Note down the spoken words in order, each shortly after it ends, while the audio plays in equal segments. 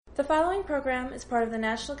The following program is part of the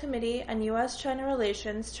National Committee on U.S. China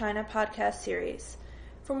Relations China podcast series.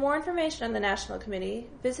 For more information on the National Committee,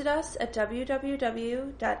 visit us at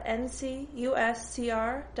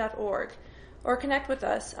www.ncuscr.org or connect with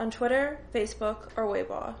us on Twitter, Facebook, or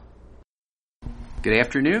Weibo. Good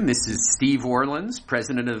afternoon. This is Steve Orlins,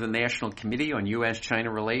 President of the National Committee on U.S.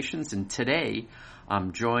 China Relations, and today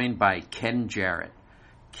I'm joined by Ken Jarrett.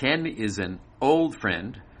 Ken is an old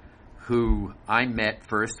friend who I met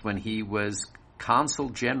first when he was consul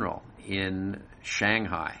general in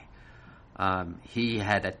Shanghai. He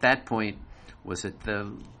had, at that point, was at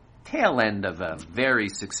the tail end of a very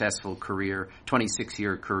successful career,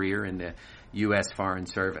 26-year career in the U.S. Foreign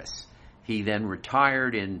Service. He then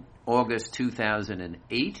retired in August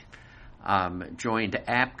 2008, joined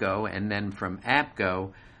APCO, and then from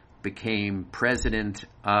APCO became president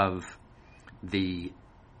of the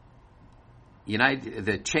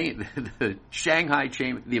Shanghai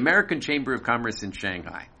Chamber, the American Chamber of Commerce in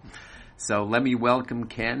Shanghai. So let me welcome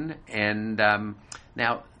Ken. And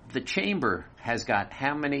now the Chamber has got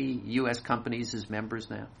how many U.S. companies as members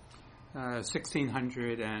now?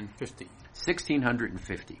 1,650.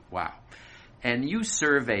 1,650, wow. And you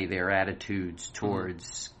survey their attitudes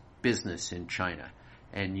towards business in China,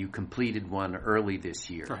 and you completed one early this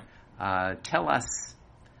year. Right. Tell us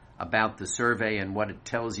about the survey and what it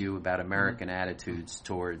tells you about American attitudes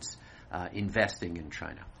towards investing in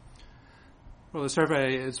China. Well, the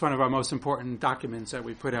survey is one of our most important documents that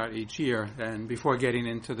we put out each year. And before getting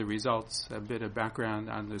into the results, a bit of background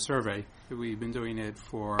on the survey. We've been doing it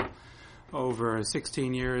for over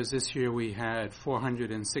 16 years. This year we had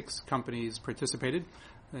 406 companies participated,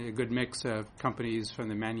 a good mix of companies from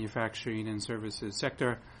the manufacturing and services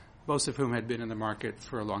sector, most of whom had been in the market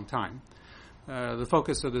for a long time. The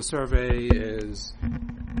focus of the survey is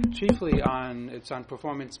chiefly on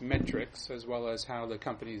performance metrics as well as how the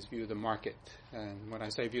companies view the market. And when I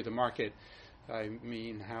say view the market, I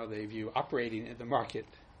mean how they view operating in the market,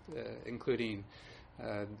 including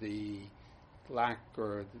the lack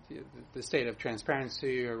or the state of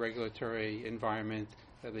transparency or regulatory environment,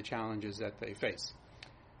 the challenges that they face.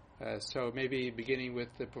 So maybe beginning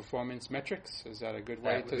with the performance metrics, is that a good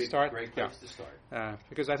way to start? Great place to start.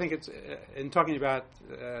 Because I think it's, in talking about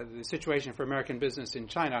the situation for American business in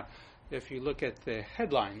China, if you look at the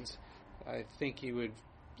headlines, I think you would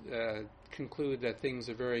conclude that things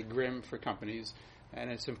are very grim for companies,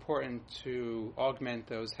 and it's important to augment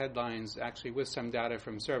those headlines actually with some data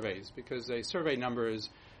from surveys, because the survey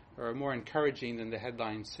numbers are more encouraging than the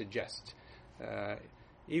headlines suggest.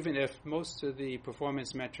 Even if most of the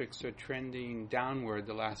performance metrics are trending downward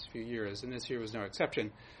the last few years, and this year was no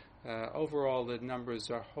exception, overall the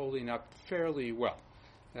numbers are holding up fairly well.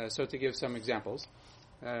 So to give some examples,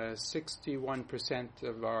 61%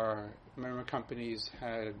 of our member companies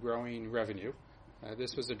had growing revenue.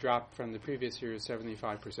 This was a drop from the previous year's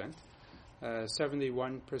 75%.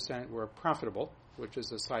 71% were profitable, which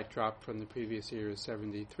is a slight drop from the previous year's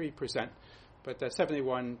 73%. But that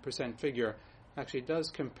 71% figure actually does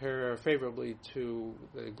compare favorably to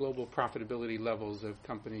the global profitability levels of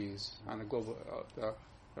companies on a global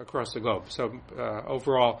across the globe. So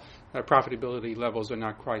overall, profitability levels are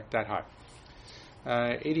not quite that high.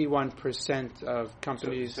 81% of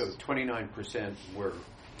companies. So 29% were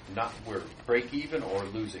break even or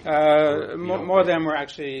losing. More of them were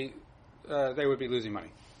actually they would be losing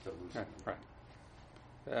money. Right.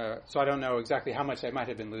 So I don't know exactly how much they might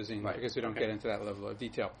have been losing, because we don't get into that level of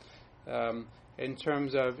detail. In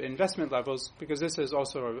terms of investment levels, because this is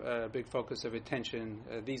also a big focus of attention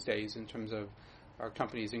these days in terms of are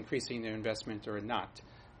companies increasing their investment or not.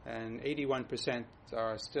 And 81%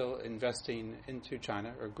 are still investing into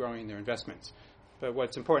China or growing their investments. But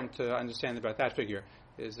what's important to understand about that figure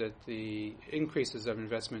is that the increases of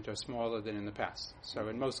investment are smaller than in the past. So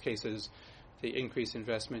in most cases, the increased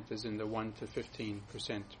investment is in the 1 to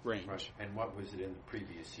 15% range. Right. And what was it in the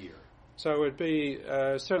previous year? So it would be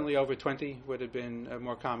certainly over 20 would have been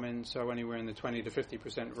more common, so anywhere in the 20 to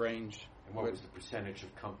 50% range. And what was the percentage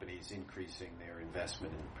of companies increasing their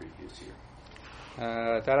investment in the previous year?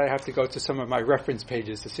 That I have to go to some of my reference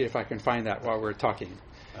pages to see if I can find that while we're talking.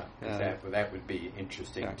 That would be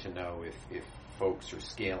interesting to know if folks are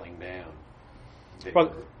scaling down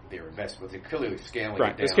their investment. They're clearly scaling it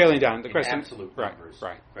down. They're scaling down. The question, absolute numbers.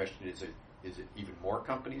 Right. The question is it even more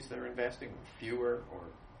companies that are investing, or fewer, or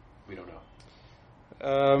we don't know?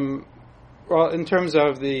 Well, in terms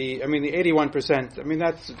of the 81%,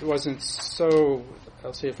 that wasn't so.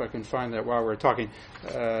 I'll see if I can find that while we're talking.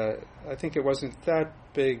 I think it wasn't that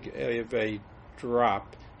big of a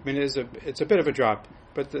drop. It's a bit of a drop,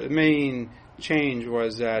 but the main change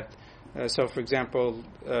was that So, for example,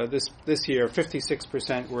 this year,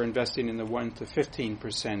 56% were investing in the 1 to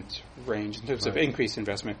 15% range in terms of increased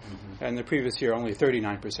investment, and the previous year only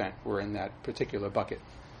 39% were in that particular bucket.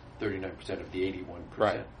 39% of the 81%.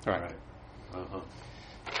 Right.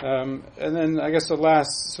 And then I guess the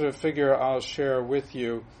last sort of figure I'll share with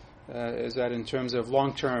you is that in terms of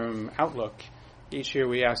long-term outlook, each year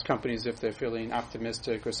we ask companies if they're feeling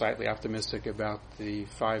optimistic or slightly optimistic about the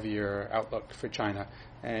 5-year outlook for China,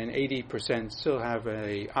 and 80% still have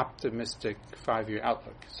a optimistic 5-year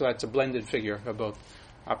outlook. So that's a blended figure of both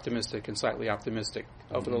optimistic and slightly optimistic.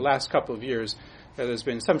 Over the last couple of years, there's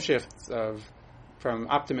been some shift from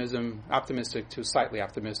optimistic to slightly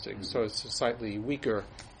optimistic. So it's a slightly weaker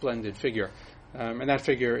blended figure. And that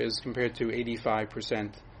figure is compared to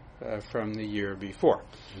 85% from the year before.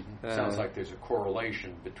 Sounds like there's a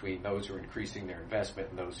correlation between those who are increasing their investment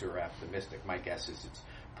and those who are optimistic. My guess is it's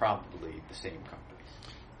probably the same companies.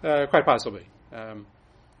 Quite possibly.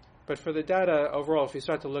 But for the data overall, if you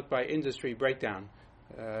start to look by industry breakdown,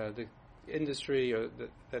 the industry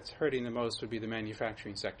that's hurting the most would be the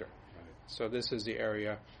manufacturing sector. So this is the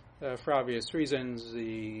area, for obvious reasons,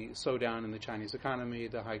 the slowdown in the Chinese economy,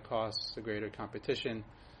 the high costs, the greater competition,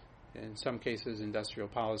 in some cases industrial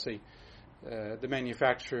policy. The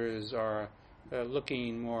manufacturers are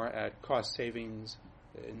looking more at cost savings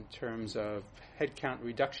in terms of headcount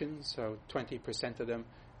reductions, so 20% of them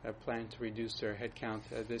plan to reduce their headcount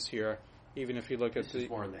this year. Even if you look at this is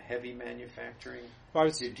more in the heavy manufacturing. Well,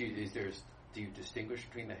 do you distinguish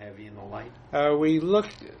between the heavy and the light? We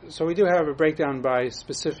do have a breakdown by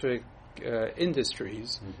specific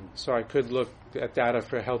industries. So I could look at data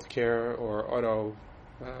for healthcare or auto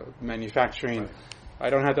manufacturing. Right. I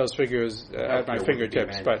don't have those figures at my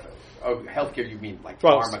fingertips, but healthcare you mean like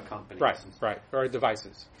pharma companies? Right, or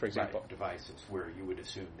devices, for example. Right, devices where you would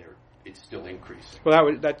assume it's still increasing.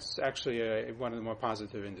 Well, that's actually one of the more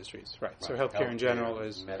positive industries, right? So healthcare in general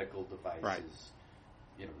is medical devices, right.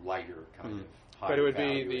 Lighter kind of. But it would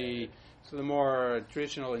be the more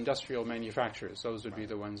traditional industrial manufacturers. Those would be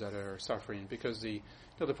the ones that are suffering because the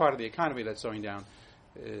part of the economy that's slowing down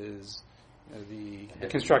is the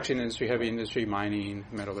construction industry, heavy industry, mining,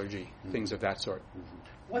 metallurgy, things of that sort.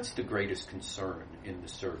 What's the greatest concern in the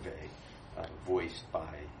survey voiced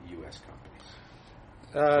by U.S. companies?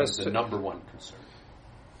 What's the number one concern?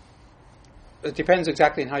 It depends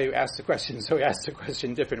exactly on how you ask the question. So we ask the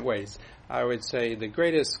question different ways. I would say the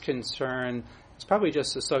greatest concern is probably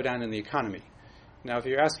just the slowdown in the economy. Now, if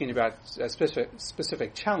you're asking about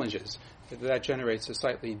specific challenges, that generates a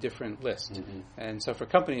slightly different list. And so for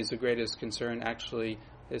companies, the greatest concern actually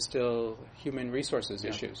is still human resources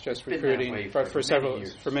issues, just recruiting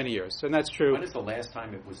for many years. And that's true. When is the last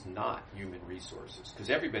time it was not human resources? Because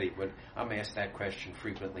when I'm asked that question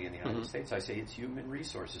frequently in the United States, I say it's human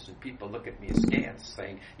resources, and people look at me askance,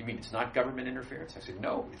 saying, "You mean it's not government interference?" I say,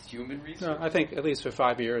 "No, it's human resources." No, I think at least for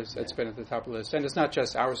 5 years, it's been at the top of the list. And it's not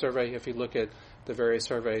just our survey. If you look at the various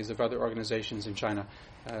surveys of other organizations in China,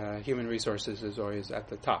 human resources is always at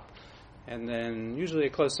the top. And then usually a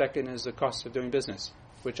close second is the cost of doing business,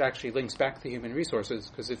 which actually links back to human resources,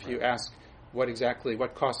 because if you ask what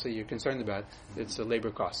costs are you concerned about, it's the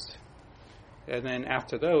labor cost. And then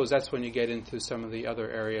after those, that's when you get into some of the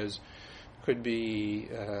other areas. Could be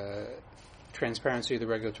transparency of the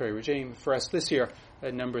regulatory regime. For us this year,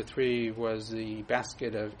 number 3 was the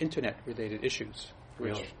basket of Internet-related issues,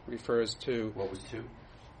 which refers to... What was 2?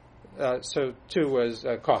 So 2 was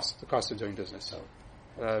the cost of doing business.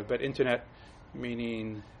 But Internet,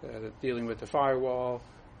 meaning dealing with the firewall,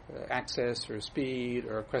 access or speed,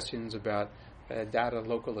 or questions about data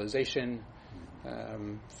localization.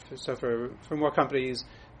 So for more companies,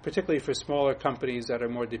 particularly for smaller companies that are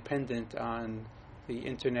more dependent on the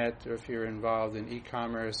Internet, or if you're involved in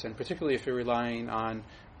e-commerce, and particularly if you're relying on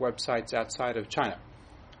websites outside of China,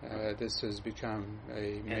 this has become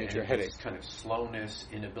a major headache. It's kind of slowness,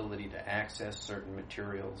 inability to access certain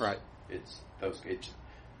materials. Right.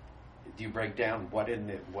 Do you break down what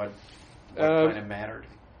kind of mattered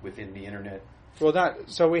within the Internet? Well,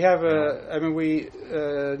 we have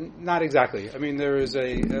not exactly. There is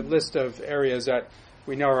a list of areas that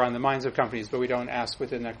we know are on the minds of companies, but we don't ask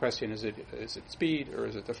within that question, is it speed, or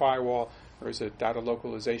is it the firewall, or is it data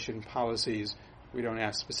localization policies? We don't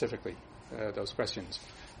ask specifically those questions.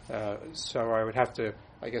 So I would have to,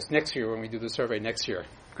 I guess, next year when we do the survey next year.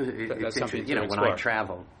 That's something to explore. When I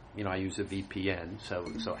travel, I use a VPN, so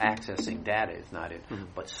accessing data is not it,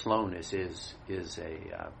 but slowness is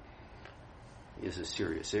a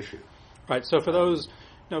serious issue. Right. So for those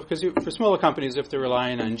No, because for smaller companies, if they're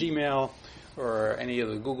relying on Gmail or any of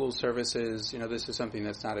the Google services, this is something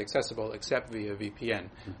that's not accessible except via VPN.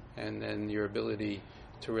 And then your ability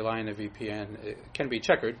to rely on a VPN can be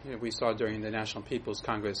checkered. We saw during the National People's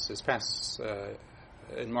Congress this past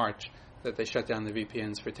in March that they shut down the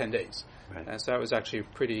VPNs for 10 days. Right. So that was actually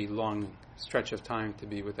a pretty long stretch of time to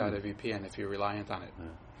be without a VPN if you're reliant on it.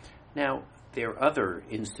 Now, there are other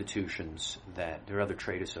institutions there are other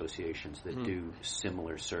trade associations that do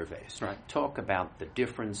similar surveys. Right. Talk about the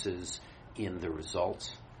differences in the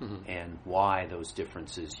results and why those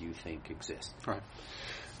differences you think exist. Right.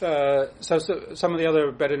 So some of the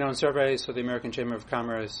other better-known surveys, so the American Chamber of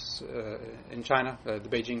Commerce in China, the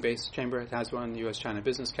Beijing-based chamber has one, the U.S. China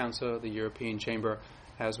Business Council, the European Chamber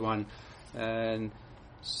has one, and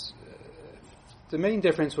the main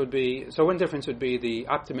difference would be, one difference would be the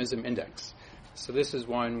optimism index. So this is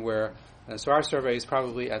one where, so our survey is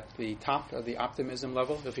probably at the top of the optimism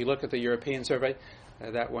level. If you look at the European survey,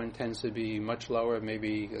 that one tends to be much lower,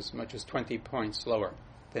 maybe as much as 20 points lower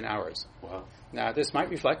than ours. Wow. Now, this might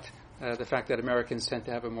reflect the fact that Americans tend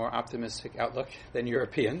to have a more optimistic outlook than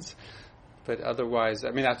Europeans. But otherwise,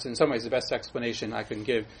 that's in some ways the best explanation I can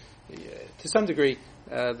give. To some degree,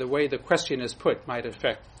 the way the question is put might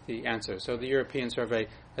affect the answer. So the European survey,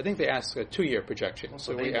 I think they ask a 2-year projection.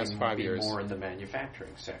 So we ask 5 years. More in the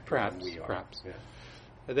manufacturing sector perhaps, than we are. Perhaps. Yeah.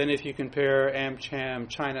 And then if you compare Amcham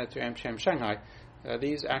China to Amcham Shanghai,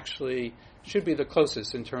 these actually should be the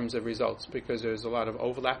closest in terms of results because there's a lot of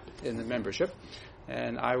overlap in the membership.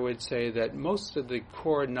 And I would say that most of the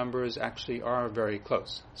core numbers actually are very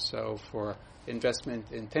close. So for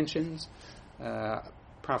investment intentions,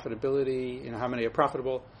 profitability, how many are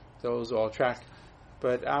profitable, those all track.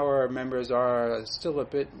 But our members are still a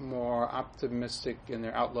bit more optimistic in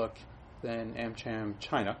their outlook than Amcham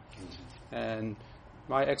China. And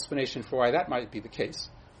my explanation for why that might be the case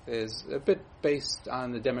is a bit based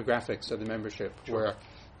on the demographics of the membership, where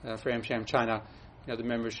for Amcham China, the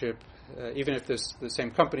membership, even if there's the same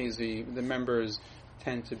companies, the members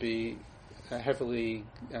tend to be heavily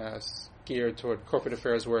geared toward corporate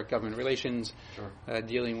affairs work, government relations. Sure.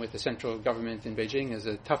 Dealing with the central government in Beijing is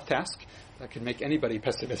a tough task that can make anybody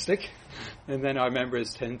pessimistic. And then our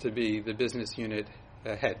members tend to be the business unit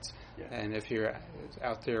heads. Yeah. And if you're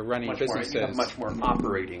out there running businesses... you have a much more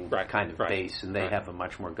operating kind of right, base, and they have a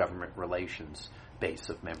much more government relations base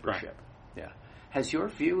of membership. Right. Yeah. Has your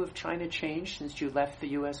view of China changed since you left the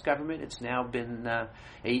U.S. government? It's now been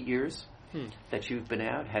 8 years that you've been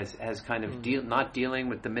out. Has kind of not dealing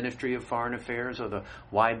with the Ministry of Foreign Affairs or the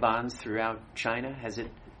Y bonds throughout China, has it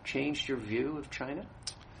changed your view of China?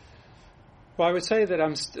 Well, I would say that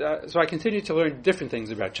I continue to learn different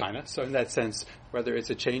things about China. So in that sense, whether it's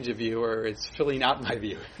a change of view or it's filling out my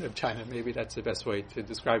view of China, maybe that's the best way to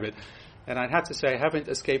describe it. And I'd have to say I haven't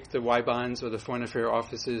escaped the Y bonds or the foreign affairs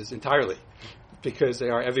offices entirely, because they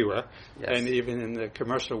are everywhere. Yes. And even in the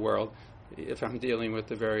commercial world, if I'm dealing with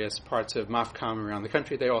the various parts of MAFCOM around the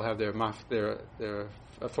country, they all have their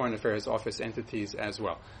foreign affairs office entities as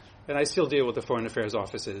well. And I still deal with the foreign affairs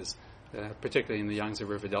offices, particularly in the Yangtze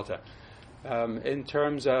River Delta. In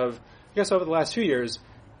terms of, I guess over the last few years,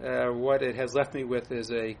 what it has left me with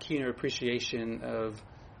is a keener appreciation of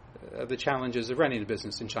the challenges of running a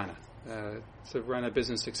business in China. To run a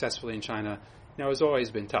business successfully in China, has always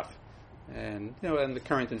been tough. And, and the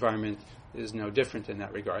current environment is no different in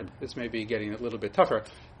that regard. It's maybe getting a little bit tougher,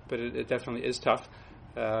 but it definitely is tough.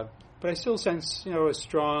 But I still sense, a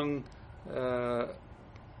strong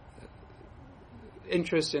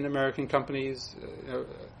interest in American companies,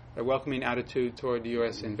 a welcoming attitude toward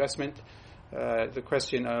U.S. investment. The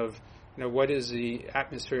question of, what is the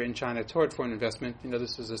atmosphere in China toward foreign investment?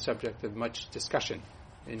 This is a subject of much discussion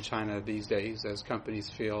in China these days as companies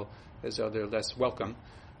feel as though they're less welcome.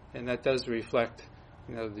 And that does reflect,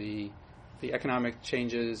 the economic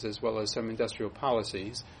changes as well as some industrial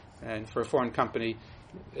policies. And for a foreign company,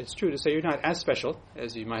 it's true to say you're not as special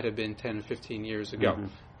as you might have been 10 or 15 years ago.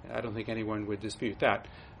 Mm-hmm. I don't think anyone would dispute that.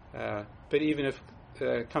 But even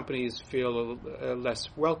if companies feel less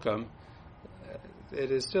welcome,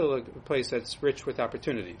 it is still a place that's rich with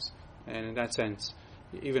opportunities. And in that sense,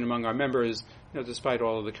 even among our members, despite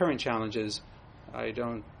all of the current challenges, I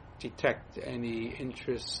don't detect any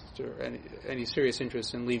interest or any serious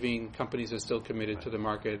interest in leaving. Companies are still committed to the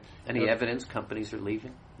market. Any evidence companies are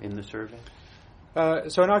leaving in the survey?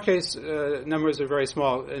 So in our case, numbers are very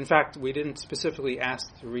small. In fact, we didn't specifically ask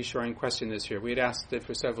the reshoring question this year. We had asked it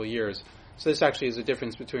for several years. So this actually is a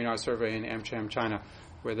difference between our survey and Amcham China,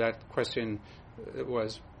 where that question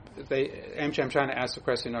was, Amcham China asked the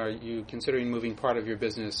question, are you considering moving part of your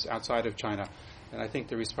business outside of China? And I think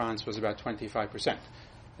the response was about 25%.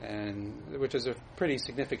 and which is a pretty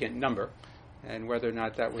significant number. And whether or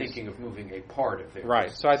not that was thinking of moving a part of it.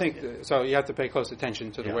 Right. So I think so. You have to pay close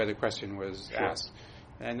attention to the way the question was Sure. asked.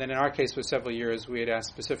 And then in our case, for several years, we had asked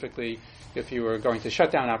specifically if you were going to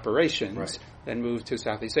shut down operations, then move to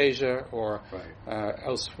Southeast Asia or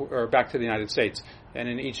or back to the United States. And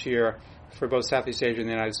in each year, for both Southeast Asia and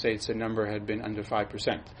the United States, the number had been under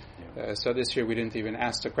 5%. So this year we didn't even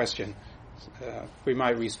ask the question. We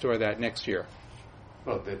might restore that next year.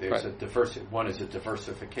 Well, there's one is a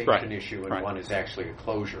diversification issue, and one is actually a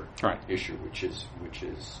closure issue, which is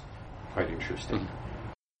quite interesting.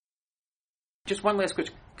 Just one last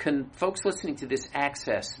question: can folks listening to this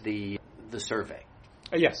access the survey?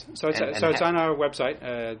 Yes. So it's on our website,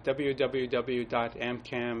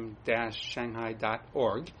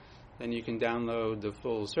 www.amcham-shanghai.org. Then you can download the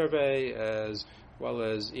full survey as well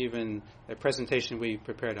as even a presentation we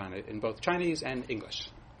prepared on it in both Chinese and English.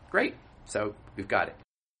 Great. So we've got it.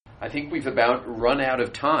 I think we've about run out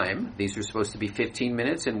of time. These were supposed to be 15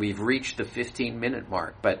 minutes, and we've reached the 15-minute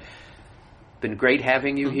mark. But been great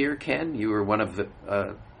having you here, Ken. You were one of the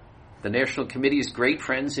National Committee's great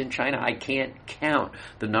friends in China. I can't count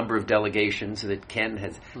the number of delegations that Ken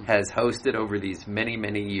has hosted over these many,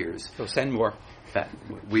 many years. So send more.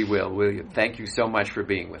 We will. Thank you so much for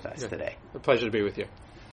being with us today. A pleasure to be with you.